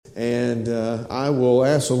And I will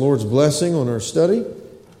ask the Lord's blessing on our study,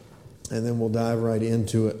 and then we'll dive right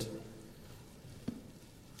into it.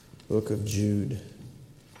 Book of Jude.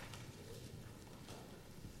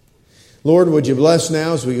 Lord, would you bless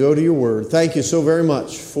now as we go to your word. Thank you so very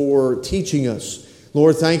much for teaching us.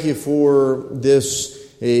 Lord, thank you for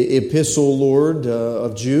this epistle, Lord,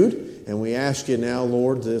 of Jude. And we ask you now,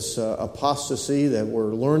 Lord, this apostasy that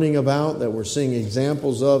we're learning about, that we're seeing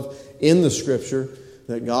examples of in the Scripture,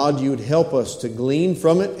 that God, you would help us to glean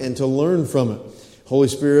from it and to learn from it. Holy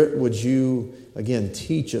Spirit, would you, again,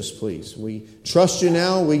 teach us, please. We trust you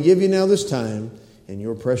now. We give you now this time. In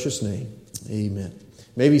your precious name, amen. You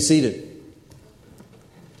may be seated.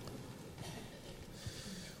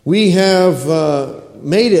 We have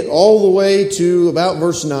made it all the way to about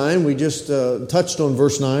verse 9. We just touched on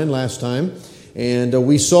verse 9 last time. And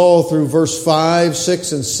we saw through verse 5,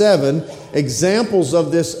 6, and 7 examples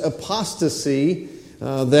of this apostasy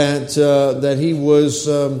that he was,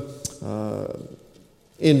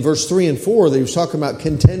 in verse 3 and 4, that he was talking about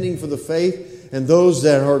contending for the faith and those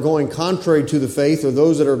that are going contrary to the faith or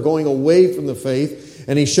those that are going away from the faith.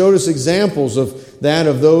 And he showed us examples of that,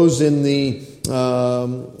 of those in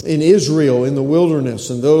Israel, in the wilderness,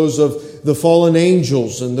 and those of the fallen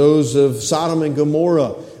angels, and those of Sodom and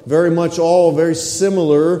Gomorrah. Very much all very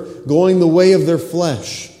similar, going the way of their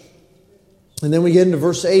flesh. And then we get into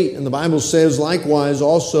verse 8, and the Bible says, likewise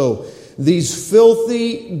also, these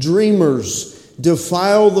filthy dreamers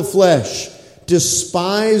defile the flesh,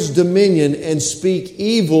 despise dominion, and speak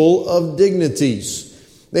evil of dignities.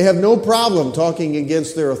 They have no problem talking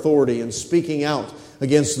against their authority and speaking out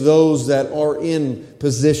against those that are in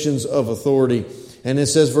positions of authority. And it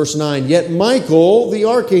says, verse 9, yet Michael, the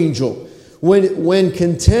archangel, when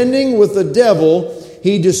contending with the devil,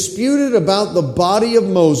 he disputed about the body of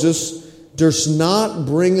Moses, durst not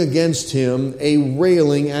bring against him a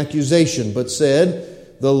railing accusation, but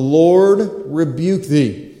said, the Lord rebuke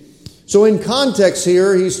thee. So in context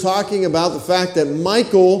here, he's talking about the fact that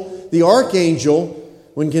Michael, the archangel,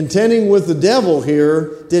 when contending with the devil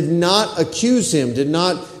here, did not accuse him, did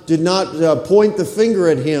not point the finger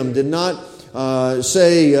at him, did not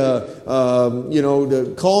say,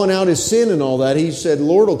 calling out his sin and all that. He said, the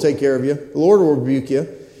Lord will take care of you. The Lord will rebuke you.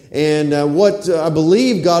 And what I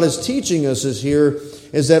believe God is teaching us is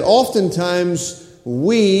that oftentimes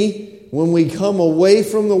when we come away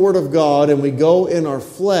from the Word of God and we go in our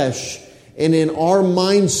flesh and in our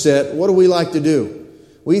mindset, what do we like to do?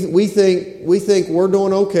 We think we're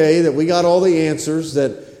doing okay, that we got all the answers,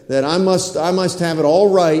 that I must have it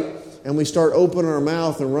all right, and we start opening our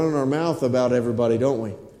mouth and running our mouth about everybody, don't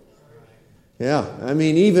we? Yeah, I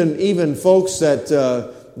mean, even folks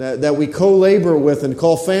that we co-labor with and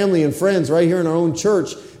call family and friends right here in our own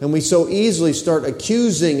church, and we so easily start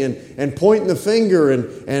accusing and pointing the finger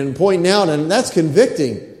and pointing out, and that's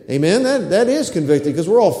convicting. Amen? That is convicting, because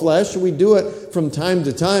we're all flesh, and we do it from time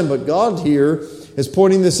to time, but God here is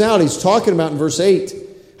pointing this out. He's talking about in verse 8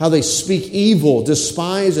 how they speak evil,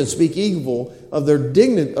 despise and speak evil of their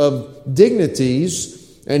dignities.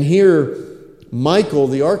 And here, Michael,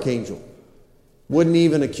 the archangel, wouldn't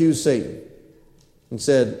even accuse Satan and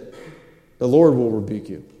said, the Lord will rebuke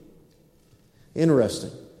you.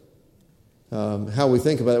 Interesting how we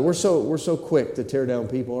think about it. We're so quick to tear down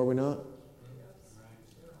people, are we not?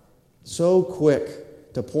 So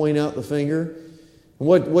quick to point out the finger. And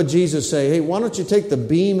what Jesus say? Hey, why don't you take the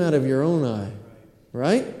beam out of your own eye?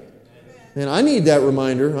 Right? And I need that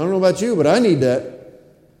reminder. I don't know about you, but I need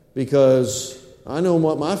that, because I know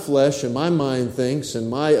what my flesh and my mind thinks and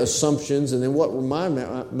my assumptions, and then what my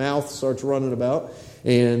mouth starts running about.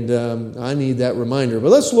 And I need that reminder. But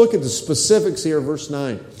let's look at the specifics here, verse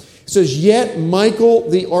 9. It says, yet Michael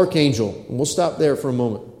the archangel. And we'll stop there for a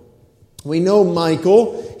moment. We know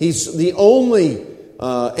Michael. He's the only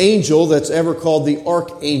angel that's ever called the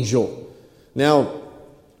archangel. Now,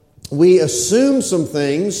 we assume some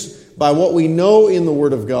things by what we know in the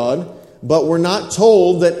Word of God, but we're not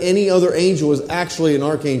told that any other angel is actually an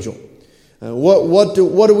archangel. What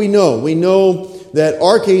do we know? We know that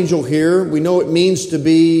archangel here, we know it means to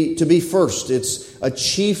be first. It's a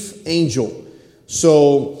chief angel.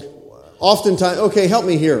 So oftentimes, okay, help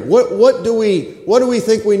me here. What do we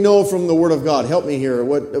think we know from the Word of God? Help me here.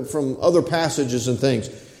 What from other passages and things?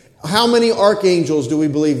 How many archangels do we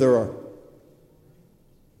believe there are?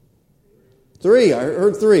 3. I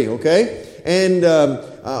heard 3. Okay, and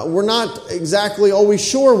we're not exactly always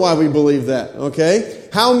sure why we believe that. Okay,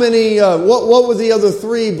 how many? What would the other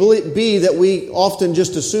 3 be that we often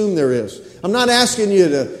just assume there is? I'm not asking you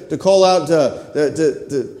to call out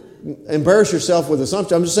to embarrass yourself with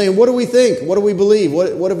assumption. I'm just saying, what do we think? What do we believe?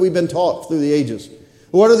 What have we been taught through the ages?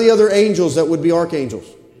 What are the other angels that would be archangels?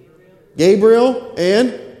 Gabriel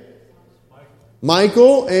and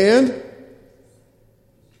Michael and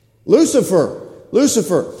Lucifer.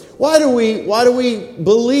 Lucifer. Why do we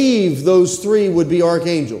believe those three would be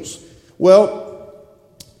archangels? Well,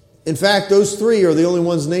 in fact, those three are the only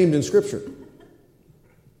ones named in Scripture.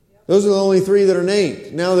 Those are the only three that are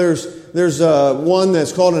named. Now there's one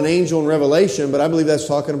that's called an angel in Revelation, but I believe that's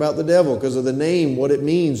talking about the devil because of the name, what it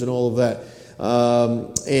means, and all of that.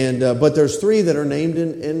 But there's three that are named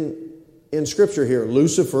in Scripture here: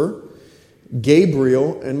 Lucifer,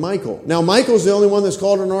 Gabriel, and Michael. Now Michael's the only one that's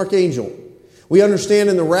called an archangel. We understand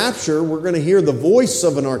in the rapture we're going to hear the voice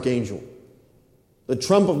of an archangel, the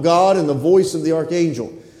trump of God and the voice of the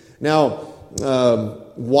archangel. Now,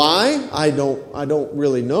 why? I don't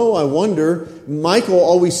really know. I wonder. Michael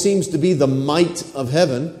always seems to be the might of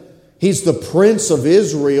heaven. He's the prince of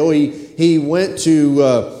Israel. He went to,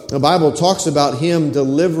 the Bible talks about him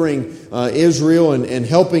delivering Israel and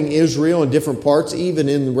helping Israel in different parts. Even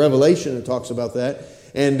in Revelation it talks about that.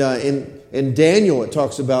 And in Daniel it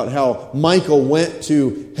talks about how Michael went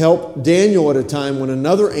to help Daniel at a time when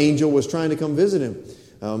another angel was trying to come visit him.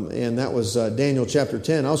 And that was Daniel chapter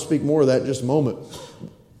 10. I'll speak more of that in just a moment.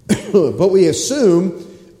 But we assume,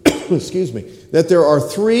 excuse me, that there are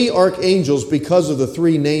three archangels because of the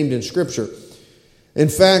three named in Scripture. In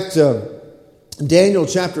fact, Daniel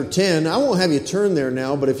chapter 10, I won't have you turn there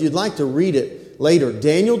now, but if you'd like to read it later,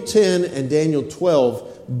 Daniel 10 and Daniel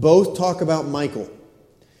 12 both talk about Michael.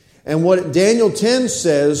 And what Daniel 10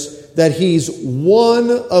 says, that he's one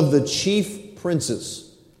of the chief princes.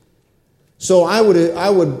 So I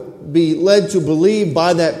would be led to believe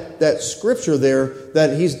by that scripture there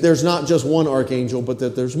that there's not just one archangel, but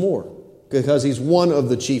that there's more, because he's one of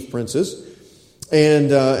the chief princes.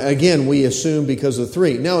 And again, we assume because of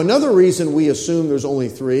three. Now, another reason we assume there's only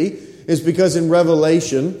three is because in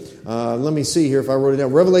Revelation, let me see here if I wrote it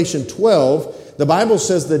down. Revelation 12, the Bible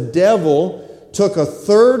says the devil took a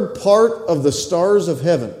third part of the stars of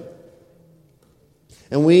heaven.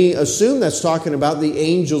 And we assume that's talking about the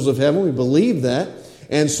angels of heaven. We believe that.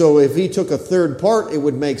 And so if he took a third part, it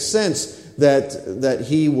would make sense that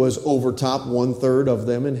he was over top 1/3 of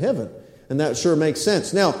them in heaven. And that sure makes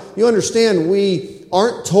sense. Now, you understand, we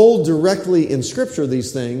aren't told directly in Scripture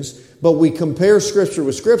these things, but we compare Scripture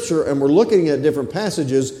with Scripture, and we're looking at different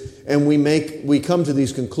passages, and we come to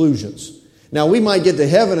these conclusions. Now, we might get to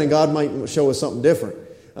heaven, and God might show us something different.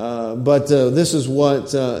 But this is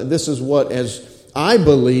what, as I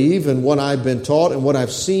believe, and what I've been taught, and what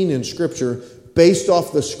I've seen in Scripture, based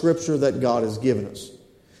off the Scripture that God has given us.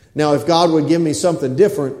 Now, if God would give me something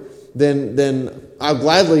different, then I'll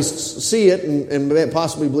gladly see it and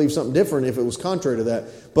possibly believe something different if it was contrary to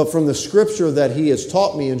that. But from the Scripture that He has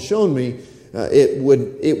taught me and shown me, it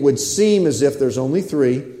would seem as if there's only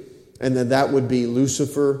three, and that would be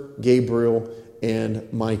Lucifer, Gabriel, and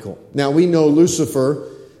Michael. Now, we know Lucifer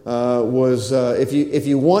was, if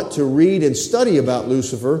you want to read and study about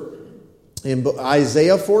Lucifer, in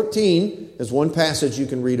Isaiah 14 is one passage you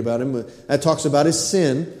can read about him. That talks about his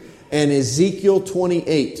sin. And Ezekiel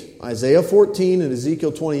 28. Isaiah 14 and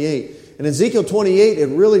Ezekiel 28. And Ezekiel 28, it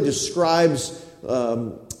really describes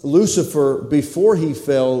Lucifer before he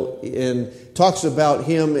fell, and talks about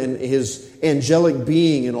him and his angelic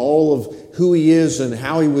being and all of who he is and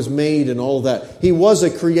how he was made and all that. He was a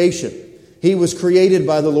creation. He was created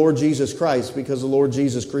by the Lord Jesus Christ because the Lord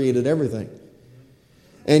Jesus created everything.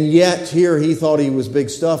 And yet here he thought he was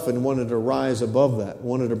big stuff and wanted to rise above that,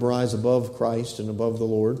 wanted to rise above Christ and above the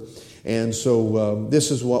Lord. And so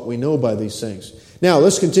this is what we know by these things. Now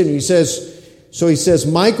let's continue. He says,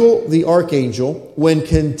 Michael the archangel, when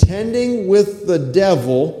contending with the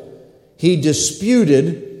devil, he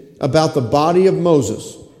disputed about the body of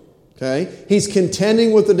Moses. Okay? He's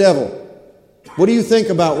contending with the devil. What do you think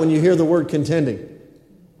about when you hear the word contending?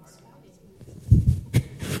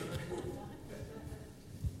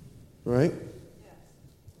 Right?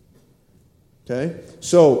 Okay?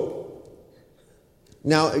 So,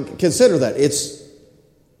 now consider that. It's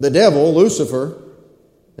the devil, Lucifer,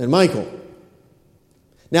 and Michael.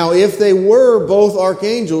 Now, if they were both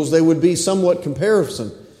archangels, they would be somewhat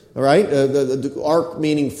comparison. All right? The arch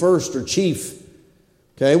meaning first or chief.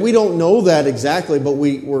 Okay? We don't know that exactly, but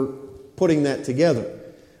we're putting that together.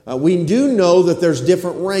 We do know that there's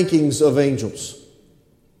different rankings of angels.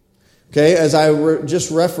 Okay, as I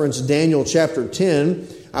just referenced Daniel chapter 10,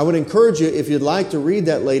 I would encourage you, if you'd like to read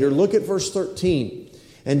that later, look at verse 13.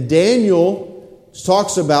 And Daniel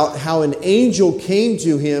talks about how an angel came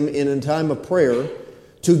to him in a time of prayer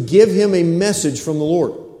to give him a message from the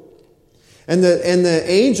Lord. And the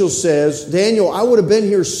angel says, Daniel, I would have been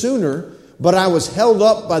here sooner, but I was held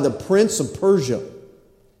up by the prince of Persia.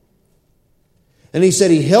 And he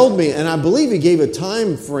said he held me, and I believe he gave a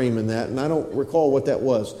time frame in that, and I don't recall what that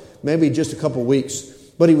was. Maybe just a couple weeks.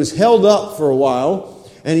 But he was held up for a while,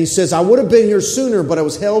 and he says, I would have been here sooner, but I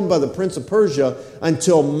was held by the prince of Persia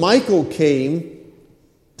until Michael came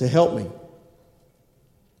to help me.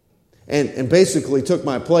 And basically took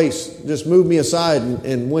my place, just moved me aside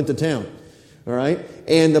and went to town. All right?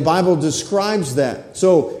 And the Bible describes that.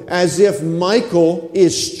 So, as if Michael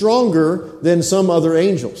is stronger than some other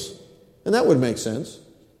angels. And that would make sense.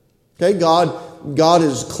 Okay, God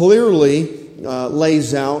is clearly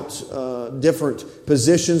lays out different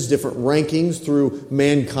positions, different rankings through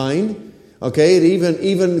mankind. Okay, and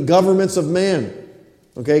even governments of man.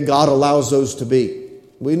 Okay, God allows those to be.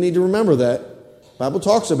 We need to remember that. The Bible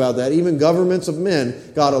talks about that. Even governments of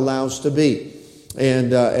men, God allows to be.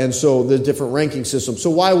 And so the different ranking systems.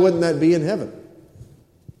 So why wouldn't that be in heaven?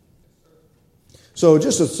 So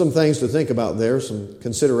just some things to think about there, some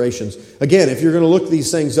considerations. Again, if you're going to look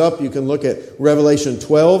these things up, you can look at Revelation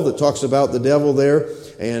 12 that talks about the devil there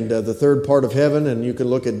and the third part of heaven. And you can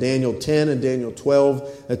look at Daniel 10 and Daniel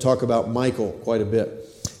 12 that talk about Michael quite a bit.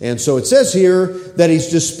 And so it says here that he's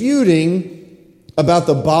disputing about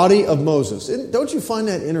the body of Moses. Don't you find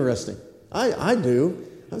that interesting? I do.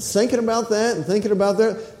 I was thinking about that and thinking about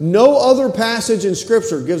that. No other passage in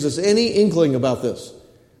Scripture gives us any inkling about this.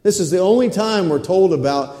 This is the only time we're told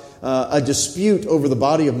about a dispute over the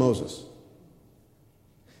body of Moses.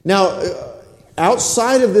 Now,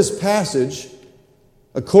 outside of this passage,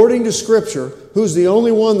 according to Scripture, who's the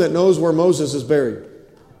only one that knows where Moses is buried?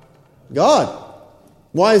 God.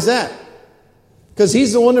 Why is that? Because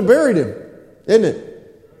he's the one that buried him, isn't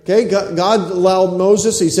it? Okay, God allowed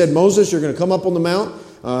Moses, he said, Moses, you're going to come up on the mount.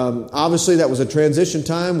 Obviously, that was a transition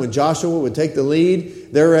time when Joshua would take the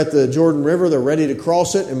lead. They're at the Jordan River. They're ready to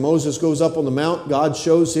cross it. And Moses goes up on the mount. God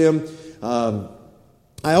shows him. I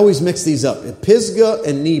always mix these up. Pisgah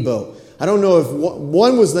and Nebo. I don't know if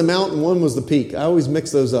one was the mount and one was the peak. I always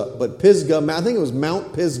mix those up. But Pisgah, I think it was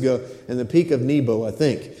Mount Pisgah and the peak of Nebo, I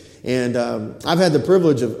think. And I've had the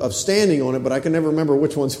privilege of standing on it, but I can never remember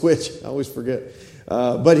which one's which. I always forget.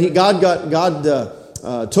 But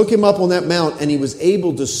God took him up on that mount, and he was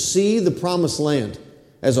able to see the promised land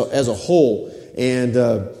as a whole. And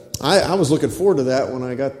I was looking forward to that when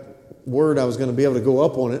I got word I was going to be able to go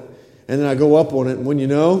up on it. And then I go up on it, and when you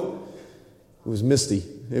know, it was misty.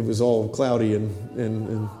 It was all cloudy, and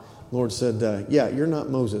the Lord said, yeah, you're not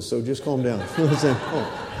Moses, so just calm down. I said,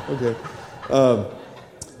 oh, okay.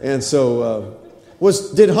 And so,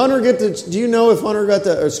 did Hunter get to, do you know if Hunter got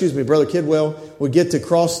to, Brother Kidwell would get to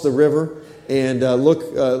cross the river and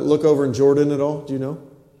look over in Jordan at all? Do you know?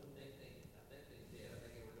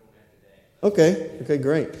 Okay,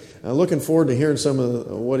 great. Looking forward to hearing some of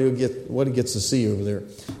what he gets to see over there.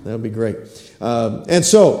 That'll be great. And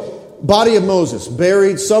so, body of Moses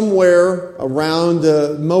buried somewhere around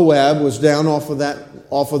Moab, was down off of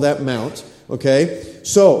that mount. Okay,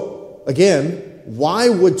 so again, why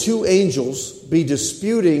would two angels be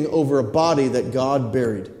disputing over a body that God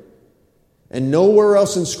buried? And nowhere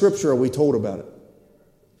else in Scripture are we told about it.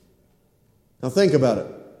 Now think about it.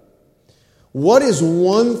 What is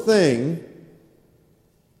one thing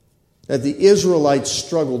that the Israelites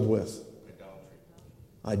struggled with?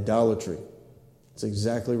 Idolatry. That's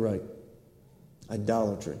exactly right.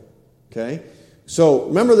 Idolatry. Okay? So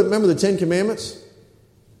remember the Ten Commandments?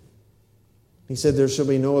 He said, there shall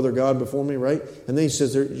be no other God before me, right? And then he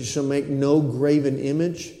says, you shall make no graven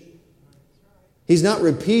image. He's not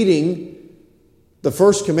repeating the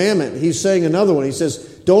first commandment. He's saying another one. He says,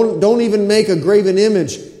 don't even make a graven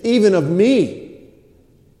image, even of me.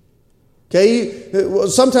 Okay?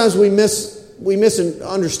 Sometimes we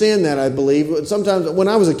misunderstand that, I believe. Sometimes, when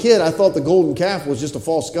I was a kid, I thought the golden calf was just a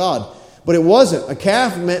false god. But it wasn't. A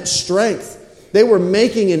calf meant strength. They were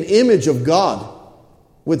making an image of God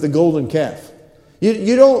with the golden calf.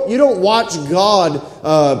 You don't watch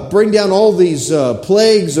God bring down all these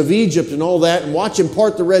plagues of Egypt and all that and watch him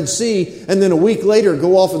part the Red Sea and then a week later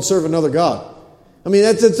go off and serve another god. I mean,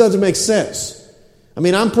 that doesn't make sense. I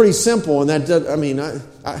mean, I'm pretty simple, and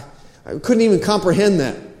I couldn't even comprehend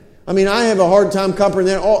that. I mean, I have a hard time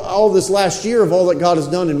comprehending all this last year of all that God has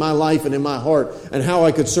done in my life and in my heart and how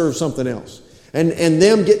I could serve something else. And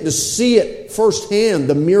them getting to see it firsthand,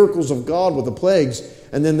 the miracles of God with the plagues.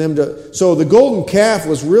 And then so the golden calf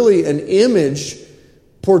was really an image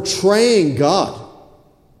portraying God.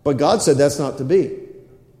 But God said that's not to be.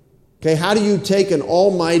 Okay, how do you take an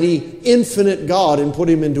almighty, infinite God and put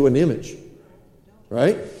him into an image?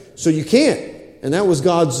 Right? So you can't. And that was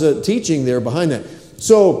God's teaching there behind that.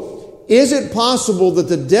 So is it possible that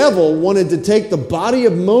the devil wanted to take the body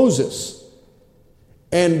of Moses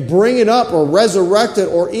and bring it up or resurrect it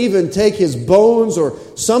or even take his bones or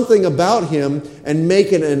something about him and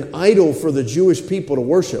make it an idol for the Jewish people to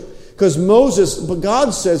worship? Because but God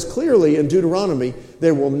says clearly in Deuteronomy,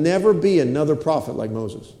 there will never be another prophet like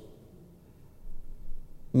Moses.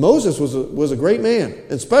 Moses was a great man,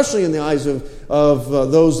 especially in the eyes of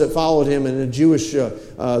those that followed him in the Jewish,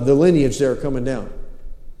 the lineage there coming down.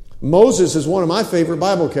 Moses is one of my favorite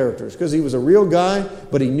Bible characters because he was a real guy,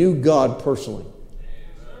 but he knew God personally.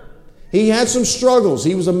 He had some struggles.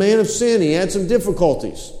 He was a man of sin. He had some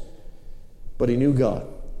difficulties, but he knew God.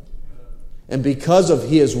 And because of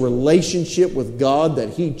his relationship with God that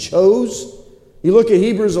he chose, you look at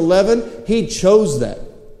Hebrews 11, he chose that.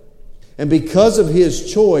 And because of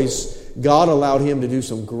his choice, God allowed him to do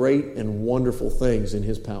some great and wonderful things in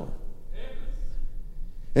his power.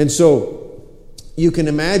 And so you can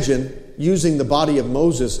imagine using the body of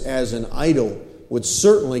Moses as an idol would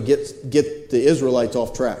certainly get the Israelites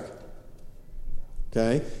off track.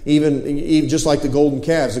 Okay, even just like the golden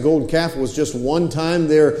calves. The golden calf was just one time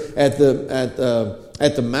there at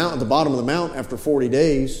the mount, at the bottom of the mount after 40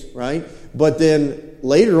 days, right? But then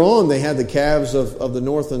later on, they had the calves of the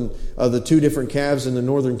north and the two different calves in the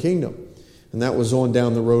northern kingdom, and that was on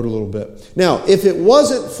down the road a little bit. Now, if it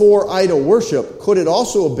wasn't for idol worship, could it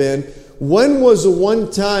also have been? When was the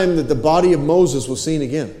one time that the body of Moses was seen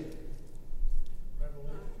again?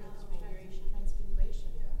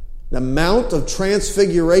 The Mount of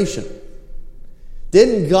Transfiguration.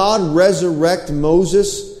 Didn't God resurrect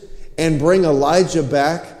Moses and bring Elijah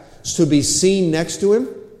back to be seen next to him?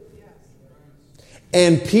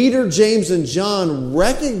 And Peter, James, and John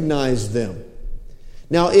recognized them.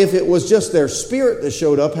 Now, if it was just their spirit that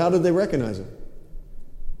showed up, how did they recognize him?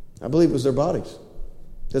 I believe it was their bodies.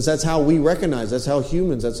 Because that's how we recognize. That's how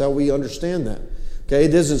humans, that's how we understand that. Okay,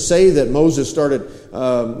 it doesn't say that Moses started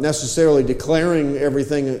necessarily declaring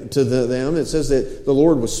everything to them. It says that the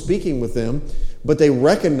Lord was speaking with them, but they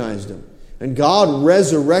recognized him. And God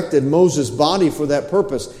resurrected Moses' body for that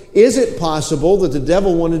purpose. Is it possible that the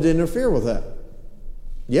devil wanted to interfere with that?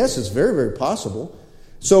 Yes, it's very, very possible.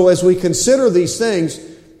 So as we consider these things,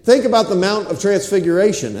 think about the Mount of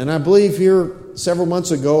Transfiguration. And I believe here several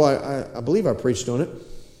months ago, I believe I preached on it.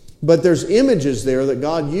 But there's images there that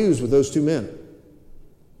God used with those two men.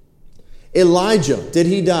 Elijah, did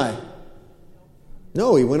he die?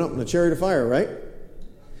 No, he went up in a chariot of fire, right?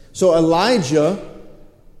 So Elijah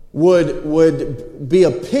would be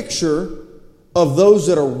a picture of those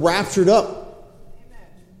that are raptured up.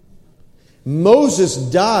 Moses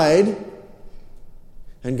died,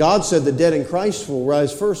 and God said the dead in Christ will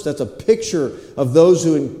rise first. That's a picture of those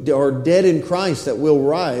who are dead in Christ that will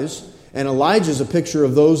rise. And Elijah is a picture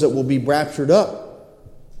of those that will be raptured up.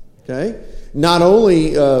 Okay? Not only,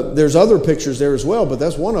 there's other pictures there as well, but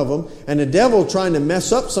that's one of them. And the devil trying to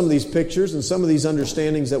mess up some of these pictures and some of these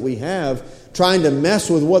understandings that we have, trying to mess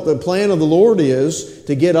with what the plan of the Lord is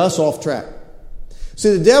to get us off track.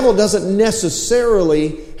 See, the devil doesn't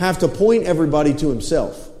necessarily have to point everybody to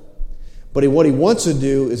himself. But what he wants to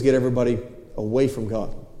do is get everybody away from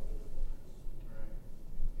God.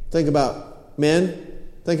 Think about men.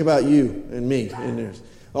 Think about you and me. And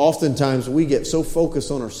oftentimes we get so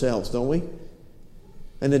focused on ourselves, don't we?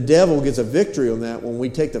 And the devil gets a victory on that when we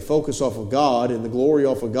take the focus off of God and the glory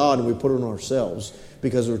off of God and we put it on ourselves,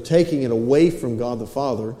 because we're taking it away from God the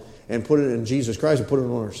Father and put it in Jesus Christ and put it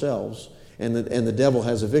on ourselves. And the devil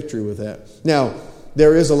has a victory with that. Now,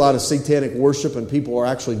 there is a lot of satanic worship and people are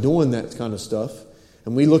actually doing that kind of stuff.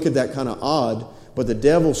 And we look at that kind of odd, but the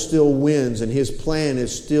devil still wins and his plan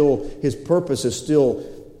is still, his purpose is still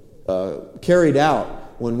carried out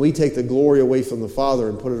when we take the glory away from the Father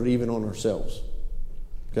and put it even on ourselves.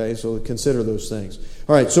 Okay, so consider those things.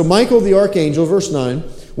 All right, so Michael the archangel, verse 9,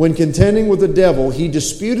 when contending with the devil, he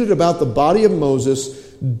disputed about the body of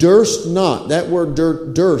Moses, durst not. That word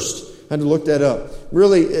durst, I had to look that up.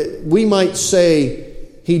 Really, we might say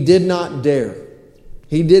he did not dare.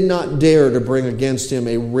 He did not dare to bring against him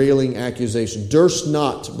a railing accusation. Durst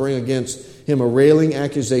not to bring against him a railing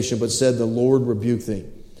accusation, but said, the Lord rebuke thee.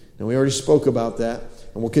 And we already spoke about that.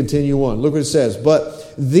 And we'll continue on. Look what it says.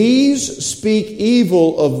 But these speak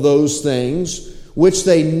evil of those things which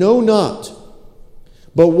they know not,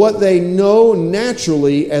 but what they know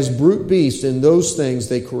naturally as brute beasts, in those things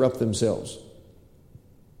they corrupt themselves.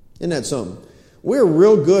 Isn't that something? We're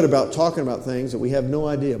real good about talking about things that we have no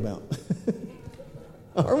idea about.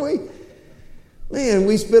 Aren't we? Man,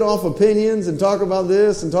 we spit off opinions and talk about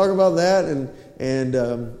this and talk about that. And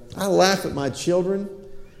I laugh at my children,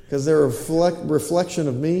 because they're a reflection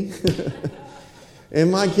of me.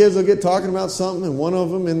 And my kids will get talking about something, and one of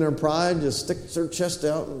them, in their pride, just sticks their chest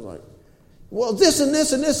out and is like, well, this and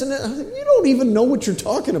this and this and that. I think, you don't even know what you're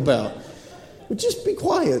talking about. But just be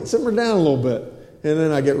quiet. Simmer down a little bit. And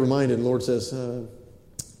then I get reminded, the Lord says,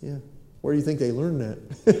 yeah, where do you think they learned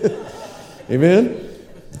that? Amen?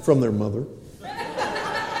 From their mother.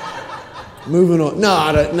 Moving on.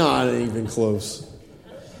 Not even close.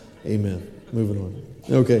 Amen. Moving on.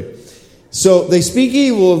 Okay. So they speak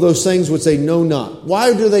evil of those things which they know not.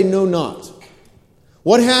 Why do they know not?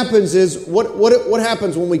 What happens is, what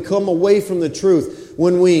happens when we come away from the truth?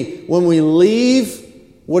 When we leave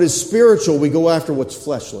what is spiritual, we go after what's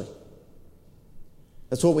fleshly.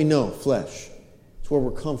 That's what we know, flesh. It's where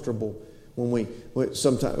we're comfortable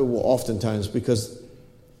oftentimes, because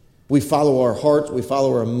we follow our hearts, we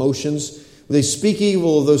follow our emotions. They speak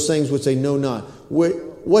evil of those things which they know not.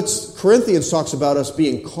 What Corinthians talks about us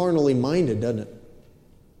being carnally minded, doesn't it?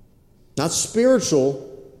 Not spiritual,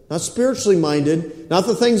 not spiritually minded, not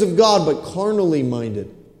the things of God, but carnally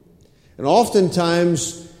minded. And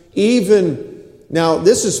oftentimes, now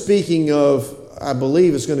this is speaking of, I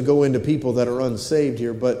believe it's going to go into people that are unsaved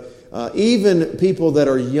here, but even people that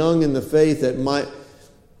are young in the faith that might,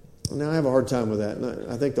 now I have a hard time with that.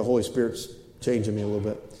 And I think the Holy Spirit's changing me a little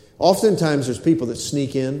bit. Oftentimes there's people that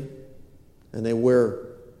sneak in and they wear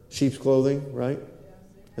sheep's clothing, right?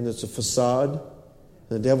 And it's a facade. And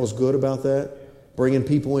the devil's good about that. Bringing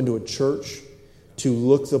people into a church to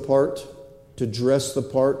look the part, to dress the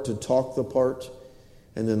part, to talk the part,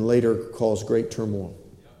 and then later cause great turmoil.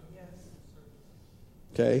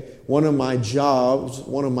 Okay? One of my jobs,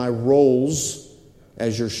 one of my roles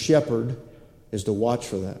as your shepherd is to watch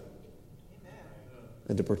for that.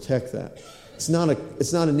 And to protect that. It's not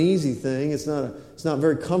an easy thing. It's not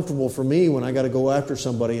very comfortable for me when I got to go after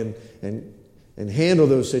somebody and handle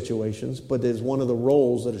those situations, but it's one of the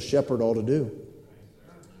roles that a shepherd ought to do.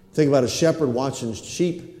 Think about a shepherd watching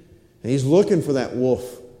sheep, and he's looking for that wolf.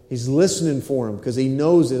 He's listening for him because he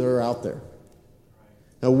knows that they're out there.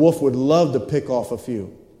 A wolf would love to pick off a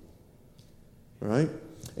few. Right?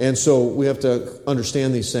 And so we have to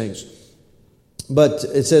understand these things. But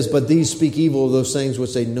it says, but these speak evil of those things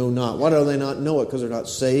which they know not. Why do they not know it? Because they're not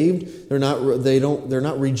saved. They're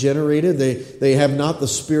not regenerated. They have not the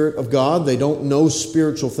Spirit of God. They don't know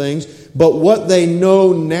spiritual things. But what they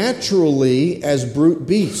know naturally as brute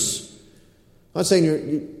beasts. I'm not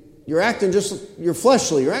saying you're acting you're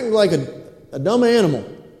fleshly. You're acting like a dumb animal.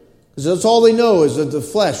 Because that's all they know is the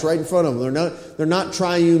flesh right in front of them. They're not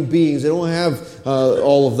triune beings. They don't have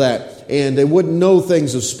all of that. And they wouldn't know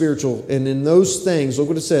things of spiritual. And in those things, look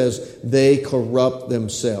what it says, they corrupt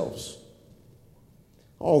themselves.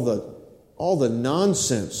 All the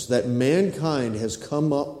nonsense that mankind has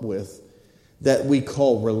come up with that we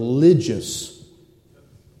call religious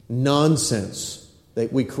nonsense,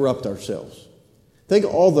 that we corrupt ourselves. Think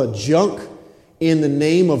of all the junk in the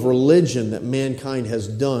name of religion that mankind has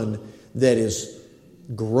done that is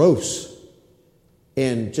gross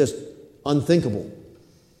and just unthinkable.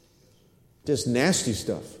 Just nasty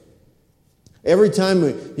stuff. Every time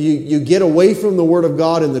you get away from the Word of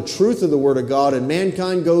God and the truth of the Word of God, and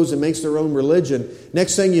mankind goes and makes their own religion,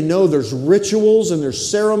 next thing you know, there's rituals and there's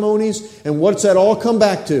ceremonies, and what's that all come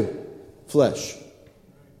back to? Flesh.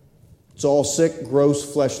 It's all sick,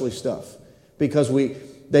 gross, fleshly stuff. Because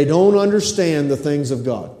they don't understand the things of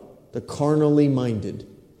God. They're carnally minded.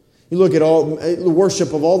 You look at all the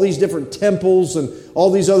worship of all these different temples and all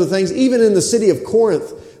these other things. Even in the city of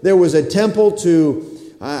Corinth, there was a temple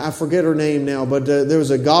to, I forget her name now, but there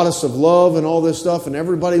was a goddess of love and all this stuff, and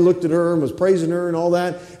everybody looked at her and was praising her and all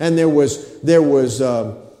that. And there was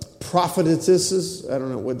prophetesses, I don't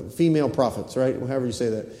know, what female prophets, right? However you say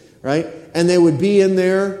that, right? And they would be in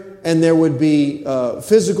there, and there would be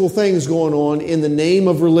physical things going on in the name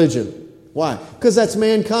of religion. Why? Because that's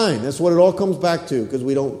mankind. That's what it all comes back to, because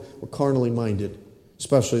we're carnally minded.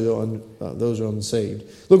 Especially those who are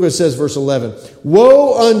unsaved. Look what it says, verse 11.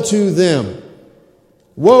 Woe unto them.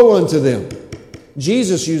 Woe unto them.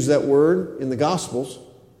 Jesus used that word in the Gospels.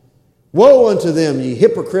 Woe unto them, ye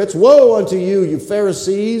hypocrites. Woe unto you, you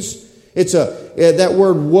Pharisees. That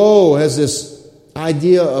word woe has this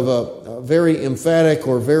idea of a very emphatic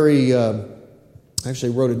or very, I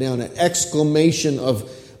actually wrote it down, an exclamation of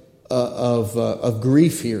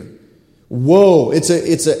grief here. Woe. It's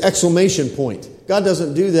an exclamation point. God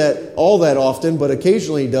doesn't do that all that often, but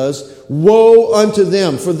occasionally He does. Woe unto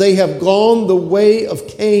them, for they have gone the way of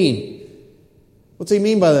Cain. What's He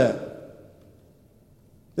mean by that?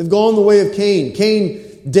 They've gone the way of Cain.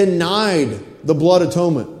 Cain denied the blood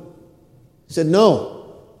atonement. He said,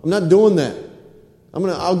 "No, I'm not doing that.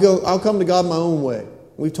 I'll come to God my own way.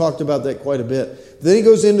 I'm We've talked about that quite a bit. Then he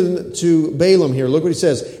goes into Balaam here. Look what he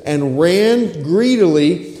says. And ran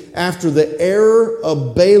greedily after the error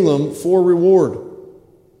of Balaam for reward.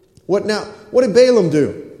 What did Balaam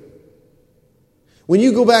do? When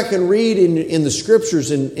you go back and read in the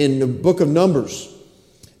scriptures in the book of Numbers,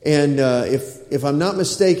 and if I'm not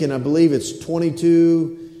mistaken, I believe it's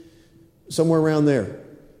 22, somewhere around there.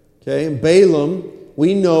 Okay, and Balaam,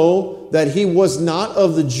 we know that he was not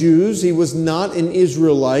of the Jews. He was not an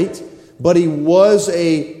Israelite, but he was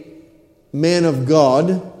a man of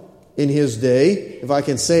God in his day, if I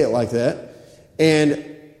can say it like that. And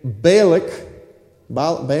Balak,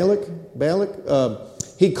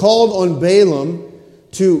 he called on Balaam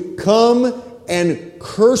to come and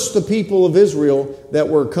curse the people of Israel that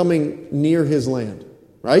were coming near his land.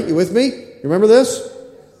 Right? You with me? You remember this?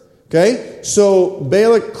 Okay? So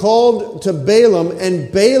Balak called to Balaam, and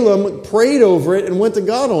Balaam prayed over it and went to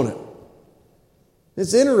God on it.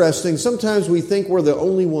 It's interesting. Sometimes we think we're the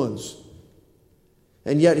only ones.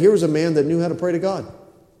 And yet here was a man that knew how to pray to God.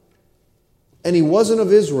 And he wasn't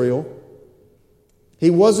of Israel. He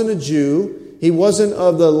wasn't a Jew. He wasn't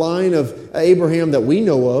of the line of Abraham that we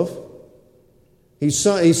know of. He's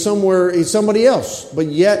somebody else, but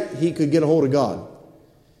yet he could get a hold of God.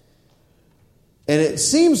 And it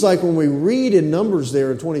seems like when we read in Numbers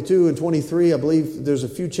there in 22 and 23, I believe there's a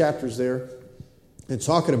few chapters there and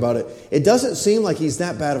talking about it, it doesn't seem like he's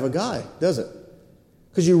that bad of a guy, does it?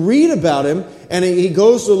 Because you read about him and he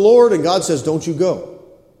goes to the Lord and God says, don't you go.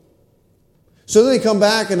 So then they come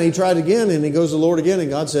back and he tried again and he goes to the Lord again and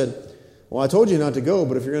God said, well, I told you not to go,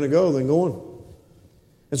 but if you're going to go, then go on.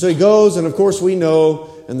 And so he goes, and of course we know,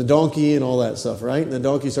 and the donkey and all that stuff, right? And the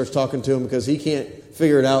donkey starts talking to him because he can't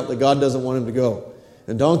figure it out that God doesn't want him to go.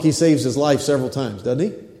 And donkey saves his life several times, doesn't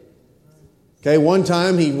he? Okay, one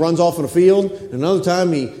time he runs off in a field, another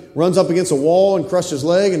time he runs up against a wall and crushes his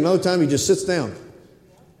leg, and another time he just sits down.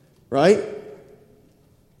 Right?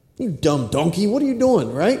 You dumb donkey, what are you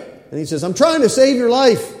doing, right? And he says, I'm trying to save your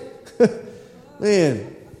life.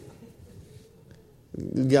 Man.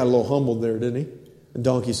 He got a little humbled there, didn't he? The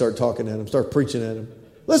donkey started talking at him, started preaching at him.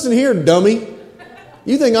 Listen here, dummy.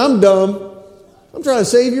 You think I'm dumb? I'm trying to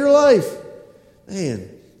save your life. Man.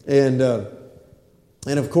 And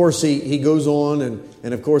of course he goes on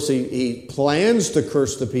and of course he plans to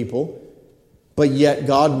curse the people, but yet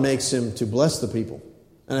God makes him to bless the people.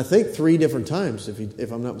 And I think 3 different times,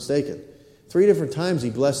 if I'm not mistaken. 3 different times he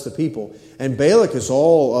blessed the people. And Balak is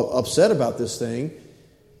all upset about this thing.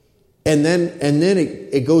 And then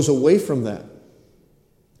it goes away from that.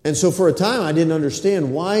 And so for a time I didn't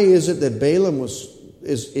understand why is it that Balaam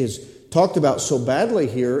is talked about so badly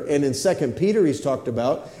here, and in 2 Peter he's talked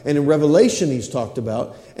about, and in Revelation he's talked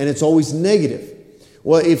about, and it's always negative.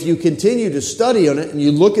 Well, if you continue to study on it and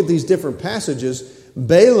you look at these different passages,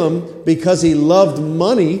 Balaam, because he loved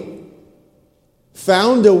money,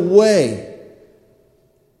 found a way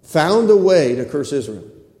to curse Israel.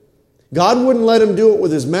 God wouldn't let him do it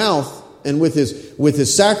with his mouth and with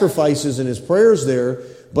his sacrifices and his prayers there,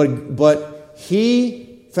 but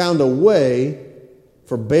he found a way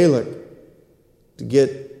for Balak to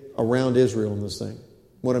get around Israel in this thing.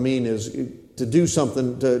 What I mean is to do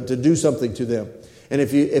something to them. And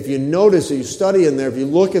if you notice, if you study in there, if you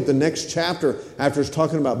look at the next chapter after it's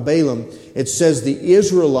talking about Balaam, it says the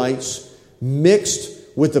Israelites mixed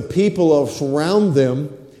with the people around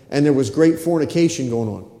them, and there was great fornication going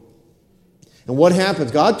on. And what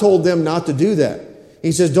happens? God told them not to do that.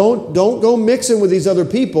 He says, don't go mixing with these other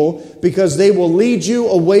people because they will lead you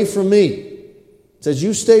away from me. It says,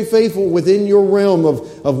 you stay faithful within your realm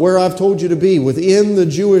of where I've told you to be, within the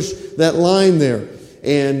Jewish, that line there.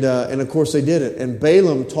 And of course they did it. And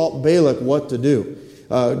Balaam taught Balak what to do.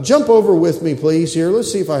 Jump over with me, please, here.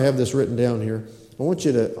 Let's see if I have this written down here. I want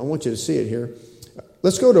you to see it here.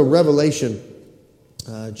 Let's go to Revelation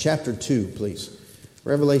chapter 2, please.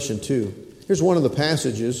 Revelation 2. Here's one of the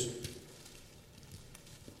passages.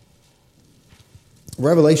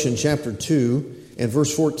 Revelation chapter 2 and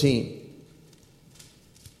verse 14.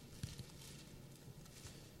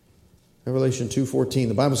 Revelation 2:14.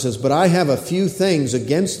 The Bible says, but I have a few things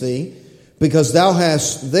against thee, because thou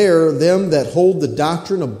hast there them that hold the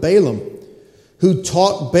doctrine of Balaam, who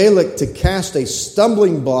taught Balak to cast a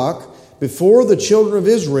stumbling block before the children of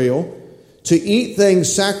Israel, to eat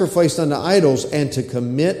things sacrificed unto idols, and to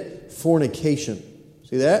commit fornication.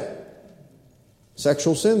 See that?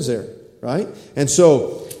 Sexual sins there, right? And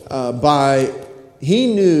so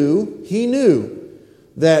he knew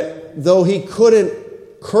that though he couldn't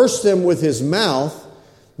curse them with his mouth,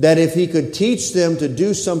 that if he could teach them to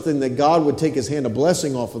do something that God would take his hand of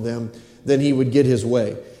blessing off of them, then he would get his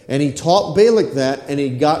way. And he taught Balak that, and he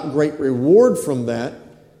got great reward from that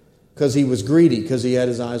because he was greedy, because he had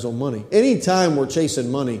his eyes on money. Anytime we're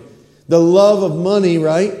chasing money, the love of money,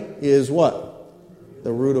 right, is what?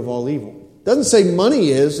 The root of all evil. It doesn't say money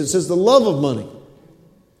is, it says the love of money.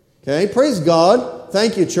 Okay, praise God.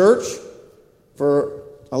 Thank you, church, for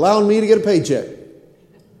allowing me to get a paycheck.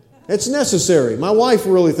 It's necessary. My wife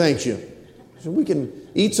really thanks you. So we can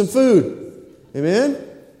eat some food. Amen?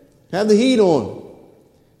 Have the heat on.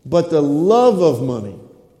 But the love of money,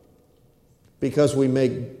 because we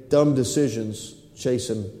make dumb decisions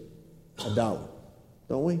chasing a dollar,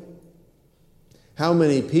 don't we? How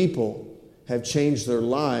many people have changed their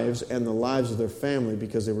lives and the lives of their family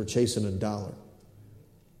because they were chasing a dollar?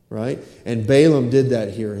 Right? And Balaam did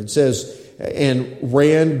that here. It says, and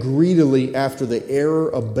ran greedily after the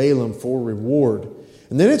error of Balaam for reward.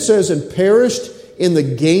 And then it says, and perished in the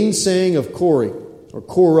gainsaying of Korah, or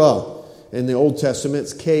Korah. In the Old Testament,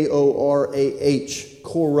 it's Korah,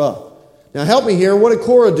 Korah. Now help me here. What did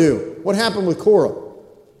Korah do? What happened with Korah?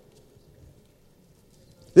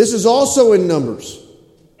 This is also in Numbers.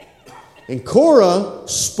 And Korah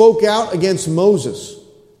spoke out against Moses.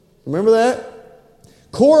 Remember that?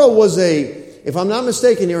 Korah was if I'm not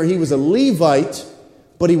mistaken here, he was a Levite,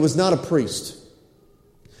 but he was not a priest.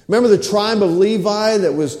 Remember the tribe of Levi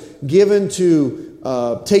that was given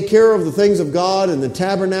to take care of the things of God and the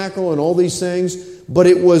tabernacle and all these things? But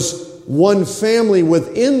it was one family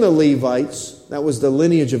within the Levites, that was the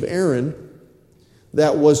lineage of Aaron,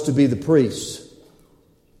 that was to be the priest.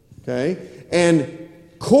 Okay? And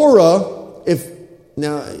Korah,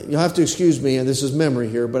 now you'll have to excuse me, and this is memory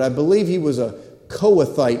here, but I believe he was a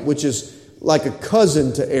Kohathite, which is like a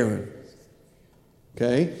cousin to Aaron.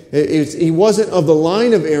 Okay? He wasn't of the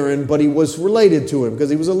line of Aaron, but he was related to him because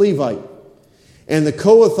he was a Levite. And the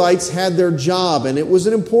Kohathites had their job, and it was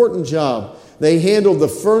an important job. They handled the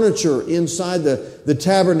furniture inside the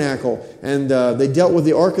tabernacle, and they dealt with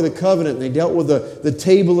the Ark of the Covenant, and they dealt with the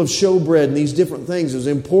table of showbread and these different things. It was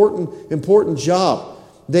an important job.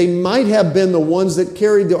 They might have been the ones that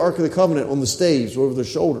carried the Ark of the Covenant on the staves over their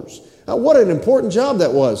shoulders. Now, what an important job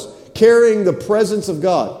that was, carrying the presence of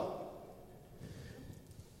God.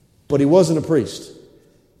 But he wasn't a priest.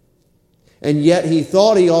 And yet he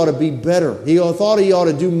thought he ought to be better. He thought he ought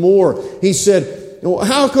to do more. He said, well,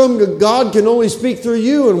 how come God can only speak through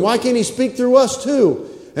you, and why can't he speak through us too?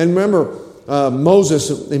 And remember,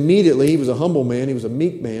 Moses immediately, he was a humble man, he was a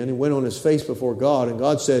meek man, he went on his face before God, and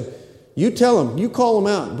God said, you tell him, you call him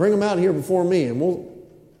out, bring him out here before me, and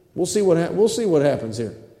we'll see what happens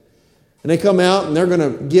here. And they come out, and they're going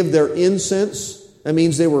to give their incense. That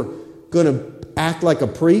means they were going to act like a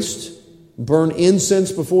priest, burn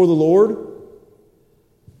incense before the Lord.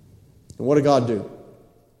 And what did God do?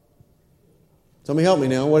 Somebody help me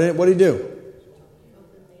now. What did he do?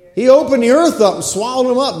 He opened the earth up and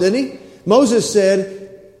swallowed them up, didn't he? Moses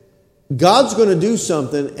said, God's going to do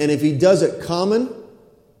something, and if he does it common,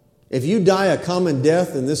 if you die a common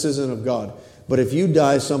death, then this isn't of God. But if you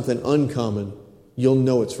die something uncommon, you'll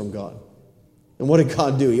know it's from God. And what did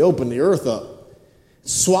God do? He opened the earth up,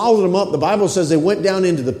 swallowed them up. The Bible says they went down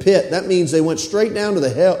into the pit. That means they went straight down to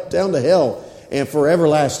hell and for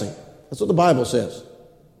everlasting. That's what the Bible says.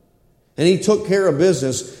 And he took care of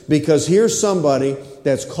business because here's somebody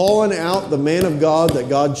that's calling out the man of God that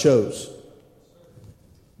God chose.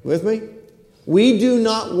 With me? We do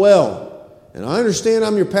not well. And I understand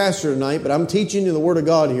I'm your pastor tonight, but I'm teaching you the Word of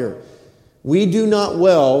God here. We do not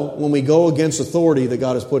well when we go against authority that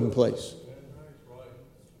God has put in place.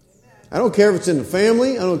 I don't care if it's in the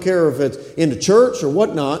family. I don't care if it's in the church or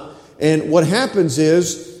whatnot. And what happens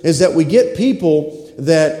is that we get people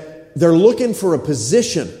that they're looking for a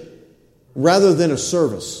position rather than a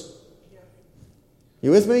service.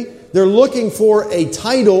 You with me? They're looking for a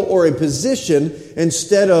title or a position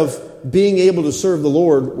instead of being able to serve the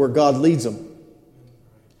Lord where God leads them.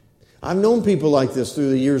 I've known people like this through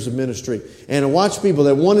the years of ministry. And I watched people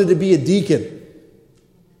that wanted to be a deacon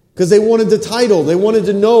because they wanted the title. They wanted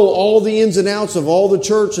to know all the ins and outs of all the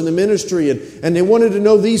church and the ministry. And they wanted to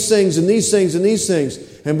know these things and these things and these things.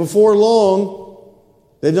 And before long,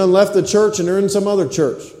 they done left the church and they're in some other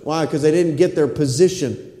church. Why? Because they didn't get their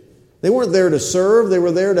position. They weren't there to serve. They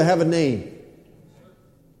were there to have a name.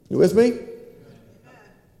 You with me?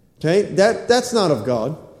 Okay, that's not of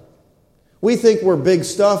God. We think we're big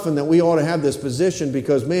stuff and that we ought to have this position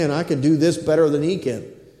because, man, I can do this better than he can.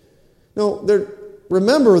 No,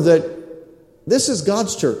 remember that this is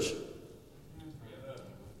God's church.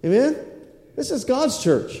 Amen? This is God's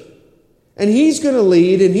church. And He's going to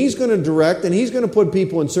lead, and He's going to direct, and He's going to put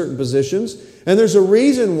people in certain positions. And there's a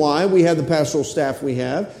reason why we have the pastoral staff we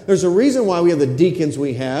have. There's a reason why we have the deacons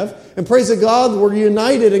we have. And praise the God, we're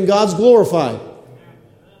united and God's glorified.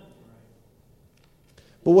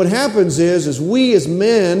 But what happens is we as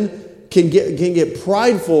men can get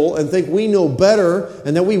prideful and think we know better,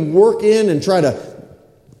 and that we work in and try to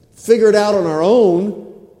figure it out on our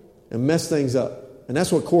own and mess things up. And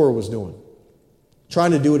that's what Korah was doing.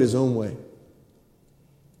 Trying to do it his own way.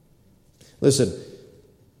 Listen,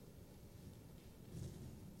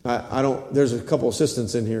 I don't. There's a couple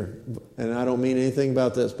assistants in here, and I don't mean anything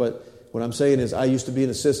about this, but what I'm saying is I used to be an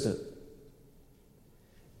assistant.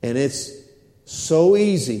 And it's so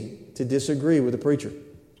easy to disagree with a preacher.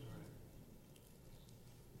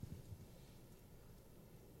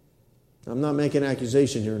 I'm not making an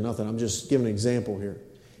accusation here or nothing. I'm just giving an example here.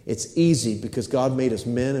 It's easy because God made us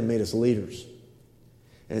men and made us leaders.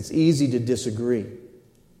 And it's easy to disagree.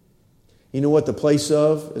 You know what the place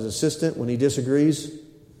of as assistant when he disagrees?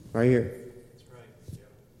 Right here. That's right. Yep.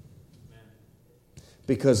 Amen.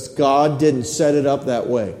 Because God didn't set it up that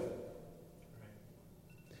way.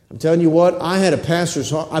 I'm telling you what, I've had a pastor's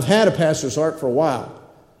heart for a while.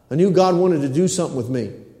 I knew God wanted to do something with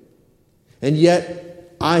me. And yet,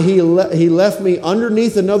 he left me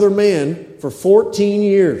underneath another man for 14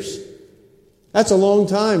 years. That's a long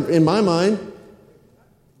time in my mind.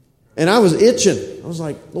 And I was itching. I was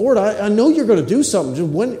like, Lord, I know you're going to do something. Just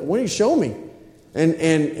when do you show me?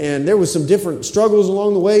 And there was some different struggles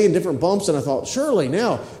along the way and different bumps. And I thought, surely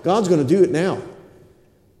now, God's going to do it now.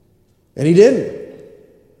 And He didn't.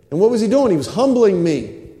 And what was He doing? He was humbling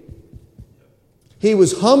me. He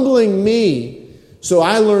was humbling me so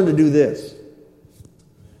I learned to do this.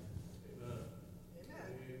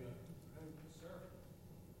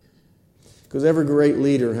 Because every great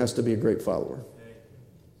leader has to be a great follower.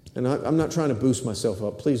 And I'm not trying to boost myself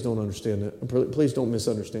up. Please don't understand that. Please don't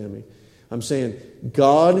misunderstand me. I'm saying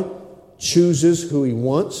God chooses who He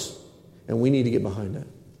wants, and we need to get behind that.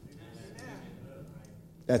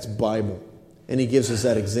 That's Bible. And He gives us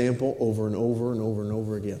that example over and over and over and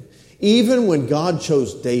over again. Even when God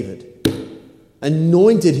chose David,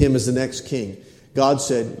 anointed him as the next king, God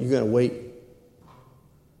said, you got to wait.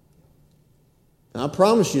 I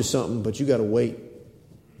promise you something, but you got to wait.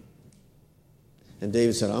 And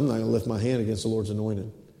David said, I'm not going to lift my hand against the Lord's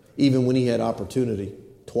anointed. Even when he had opportunity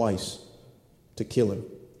twice to kill him.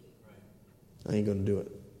 I ain't going to do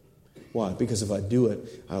it. Why? Because if I do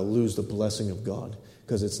it, I'll lose the blessing of God.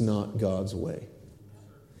 Because it's not God's way.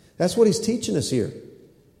 That's what He's teaching us here.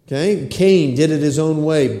 Okay? Cain did it his own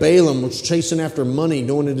way. Balaam was chasing after money,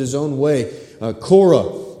 doing it his own way.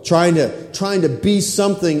 Korah trying to be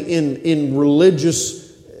something in religious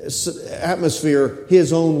atmosphere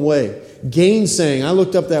his own way. Gainsaying. I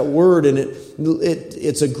looked up that word, and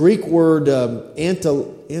it's a Greek word,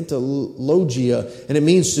 antologia, and it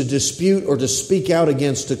means to dispute or to speak out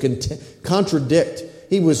against, to contradict.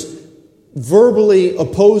 He was verbally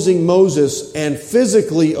opposing Moses and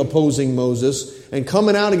physically opposing Moses and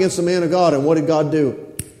coming out against the man of God. And what did God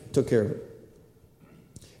do? Took care of it.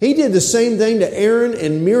 He did the same thing to Aaron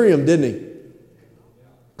and Miriam, didn't He?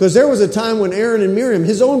 Because there was a time when Aaron and Miriam,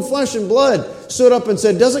 his own flesh and blood, stood up and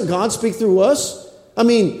said, doesn't God speak through us? I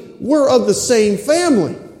mean, we're of the same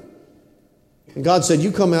family. And God said,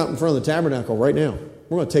 you come out in front of the tabernacle right now.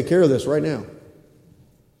 We're going to take care of this right now.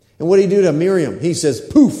 And what did He do to Miriam? He says,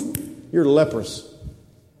 poof, you're leprous.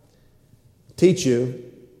 Teach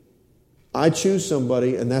you, I choose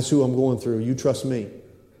somebody, and that's who I'm going through. You trust me.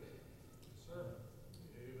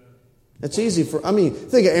 It's easy think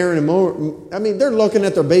of Aaron and they're looking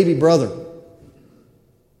at their baby brother.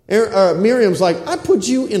 Miriam's like, I put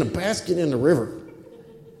you in a basket in the river.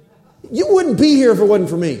 You wouldn't be here if it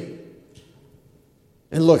wasn't for me.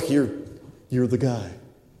 And look, you're the guy.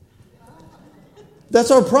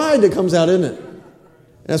 That's our pride that comes out, isn't it?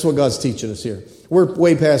 That's what God's teaching us here. We're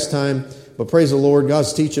way past time, but praise the Lord.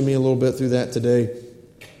 God's teaching me a little bit through that today.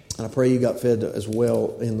 And I pray you got fed as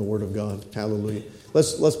well in the Word of God. Hallelujah.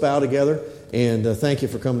 Let's bow together and thank you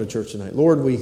for coming to church tonight. Lord, we